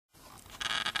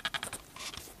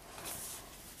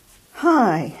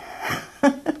Hi,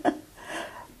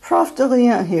 Prof.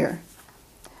 Delia here.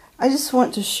 I just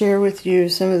want to share with you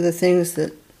some of the things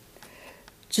that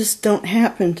just don't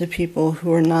happen to people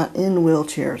who are not in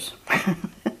wheelchairs.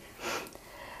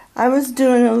 I was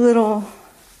doing a little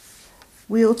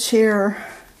wheelchair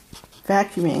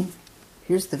vacuuming.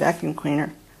 Here's the vacuum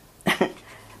cleaner.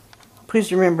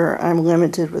 Please remember I'm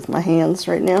limited with my hands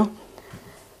right now.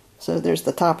 So there's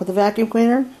the top of the vacuum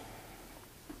cleaner,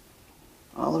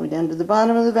 all the way down to the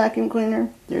bottom of the vacuum cleaner.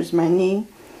 There's my knee,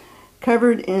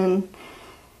 covered in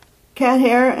cat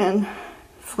hair and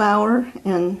flour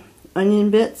and onion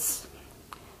bits,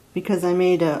 because I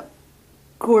made a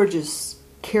gorgeous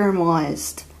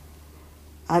caramelized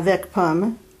avec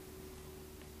pomme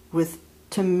with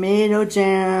tomato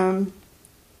jam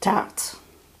tarte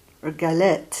or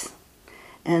galette,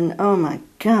 and oh my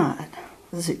god,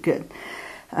 was it good.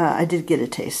 I did get a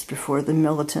taste before the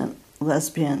Militant,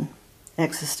 Lesbian,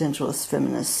 Existentialist,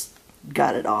 Feminists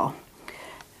got it all.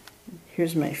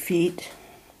 Here's my feet.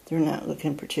 They're not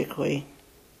looking particularly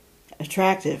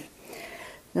attractive.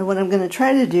 Now what I'm going to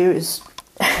try to do is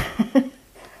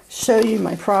show you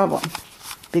my problem,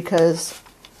 because,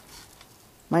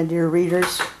 my dear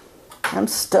readers, I'm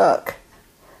stuck.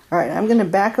 Alright, I'm going to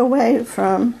back away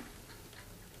from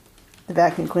the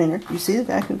vacuum cleaner. You see the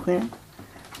vacuum cleaner?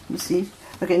 You see?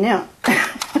 Okay, now,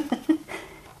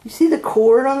 you see the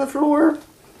cord on the floor?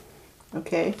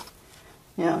 Okay.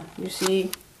 Now, you see,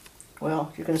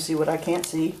 well, you're going to see what I can't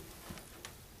see.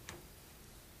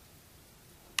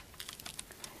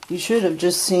 You should have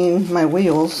just seen my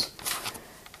wheels.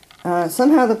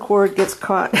 Somehow the cord gets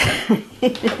caught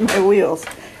in my wheels.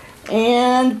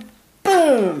 And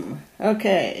boom!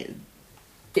 Okay.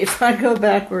 If I go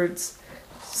backwards,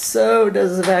 so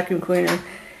does the vacuum cleaner.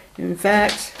 In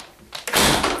fact,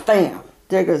 bam!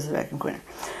 There goes the vacuum cleaner.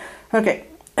 Okay.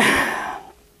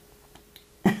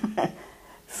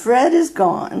 Fred is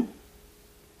gone.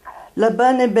 La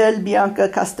bonne Belle Bianca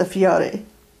Castafiore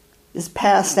is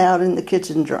passed out in the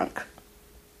kitchen drunk.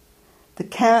 The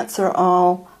cats are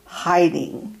all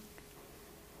hiding.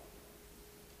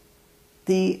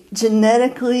 The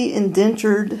genetically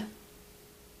indentured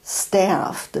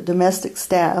staff, the domestic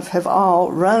staff, have all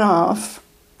run off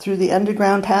through the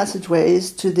underground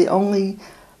passageways to the only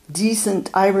decent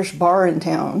Irish bar in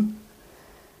town,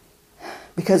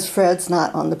 because Fred's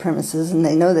not on the premises and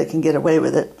they know they can get away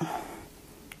with it.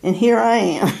 And here I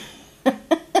am,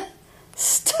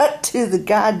 stuck to the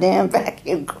goddamn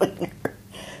vacuum cleaner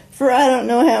for I don't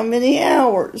know how many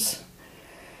hours.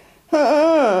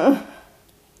 I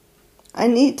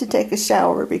need to take a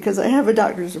shower because I have a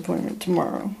doctor's appointment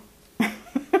tomorrow.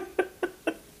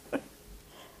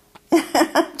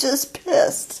 I'm just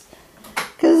pissed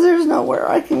because there's nowhere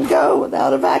I can go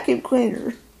without a vacuum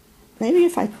cleaner. Maybe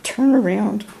if I turn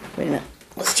around. Wait a minute.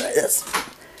 Let's try this.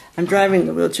 I'm driving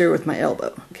the wheelchair with my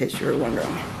elbow, in case you were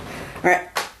wondering. Alright.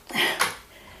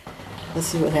 Let's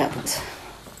see what happens.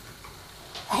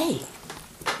 Hey.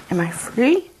 Am I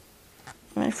free?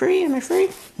 Am I free? Am I free?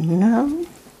 No.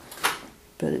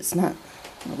 But it's not.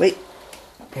 Oh, wait.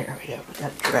 There we go. We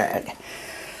got to drag.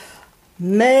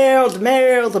 Merde.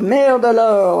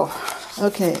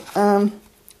 Okay.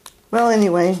 Well,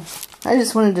 anyway, I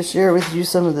just wanted to share with you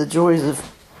some of the joys of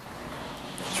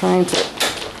trying to.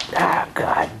 Ah,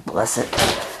 God bless it.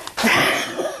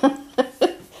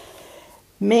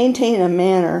 Maintain a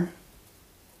manor.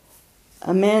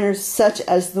 A manor such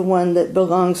as the one that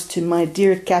belongs to my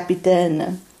dear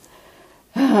Capitaine.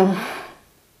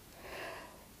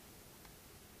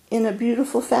 In a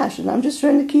beautiful fashion. I'm just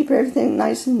trying to keep everything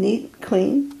nice and neat,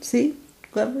 clean. See?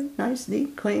 Lovely, nice,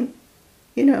 neat, clean.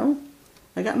 You know,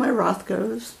 I got my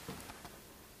Rothkos.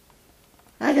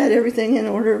 I got everything in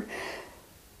order.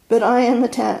 But I am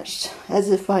attached, as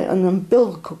if by an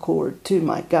umbilical cord, to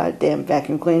my goddamn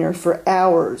vacuum cleaner for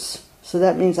hours. So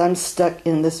that means I'm stuck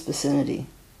in this vicinity.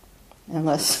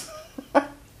 Unless...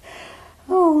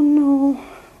 oh no.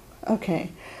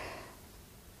 Okay.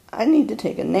 I need to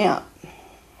take a nap.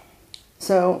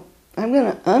 So I'm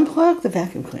going to unplug the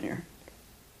vacuum cleaner.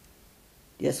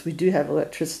 Yes, we do have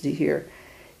electricity here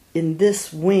in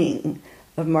this wing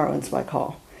of Marlinspike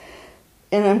Hall.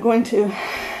 And I'm going to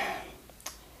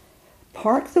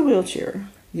park the wheelchair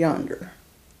yonder,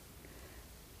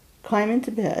 climb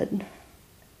into bed,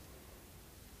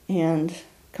 and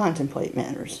contemplate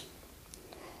matters.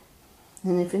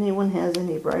 And if anyone has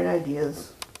any bright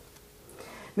ideas,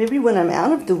 maybe when I'm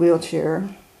out of the wheelchair,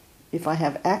 if I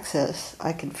have access,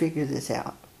 I can figure this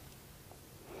out.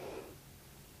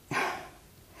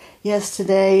 Yes,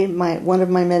 today one of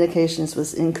my medications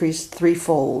was increased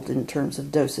threefold in terms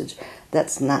of dosage.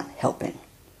 That's not helping.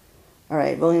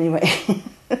 Alright, well anyway,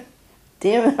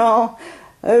 damn it all,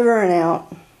 over and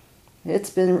out. It's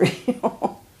been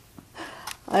real.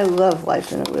 I love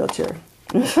life in a wheelchair.